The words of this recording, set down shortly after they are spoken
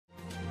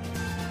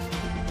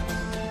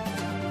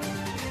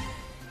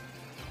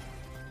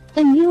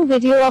A new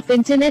video of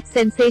internet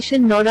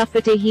sensation Nora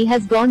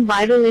has gone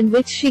viral in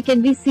which she can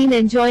be seen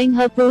enjoying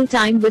her pool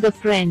time with a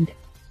friend.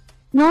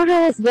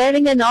 Nora is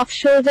wearing an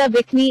off-shoulder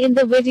bikini in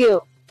the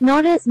video.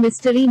 Nora's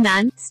mystery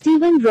man,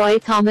 Stephen Roy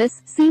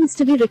Thomas, seems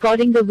to be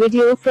recording the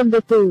video from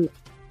the pool.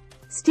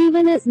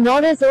 Stephen is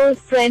Nora's old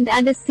friend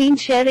and is seen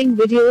sharing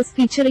videos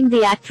featuring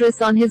the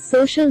actress on his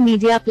social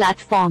media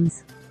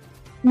platforms.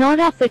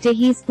 Nora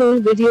Fatahi's pool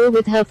video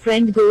with her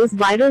friend goes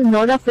viral.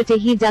 Nora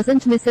Fatahi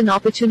doesn't miss an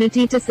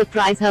opportunity to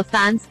surprise her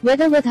fans,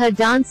 whether with her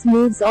dance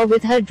moves or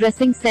with her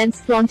dressing sense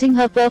flaunting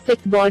her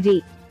perfect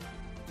body.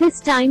 This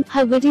time,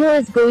 her video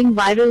is going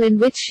viral in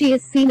which she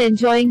is seen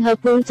enjoying her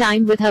pool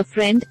time with her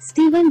friend,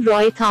 Stephen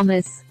Roy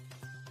Thomas.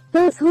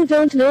 Those who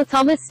don't know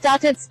Thomas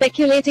started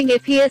speculating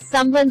if he is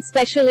someone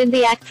special in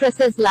the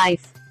actress's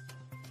life.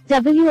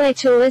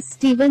 WHO is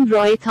Stephen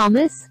Roy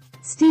Thomas?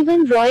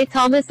 Stephen Roy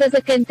Thomas is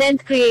a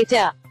content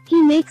creator.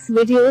 He makes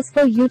videos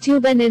for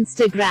YouTube and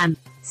Instagram.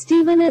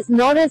 Stephen is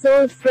Nora's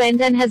old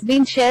friend and has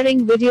been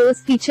sharing videos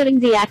featuring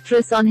the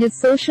actress on his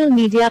social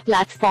media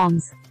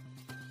platforms.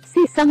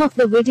 See some of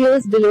the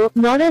videos below.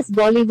 Nora's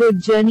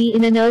Bollywood journey.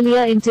 In an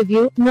earlier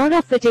interview,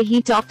 Nora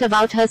Fatahi talked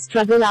about her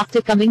struggle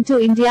after coming to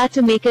India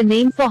to make a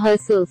name for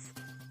herself.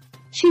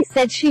 She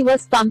said she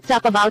was pumped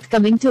up about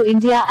coming to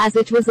India as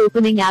it was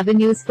opening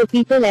avenues for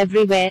people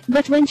everywhere,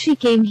 but when she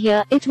came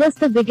here, it was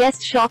the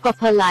biggest shock of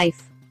her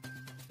life.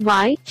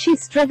 Why? She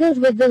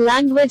struggled with the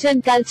language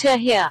and culture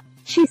here.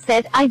 She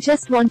said, I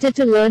just wanted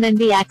to learn and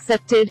be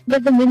accepted,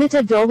 but the minute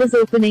a door was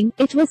opening,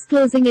 it was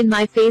closing in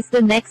my face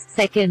the next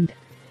second.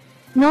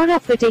 Nora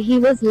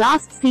Fatahi was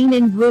last seen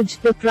in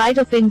Bhuj, the pride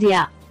of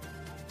India.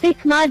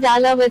 Pic Ma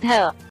Dala with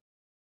her.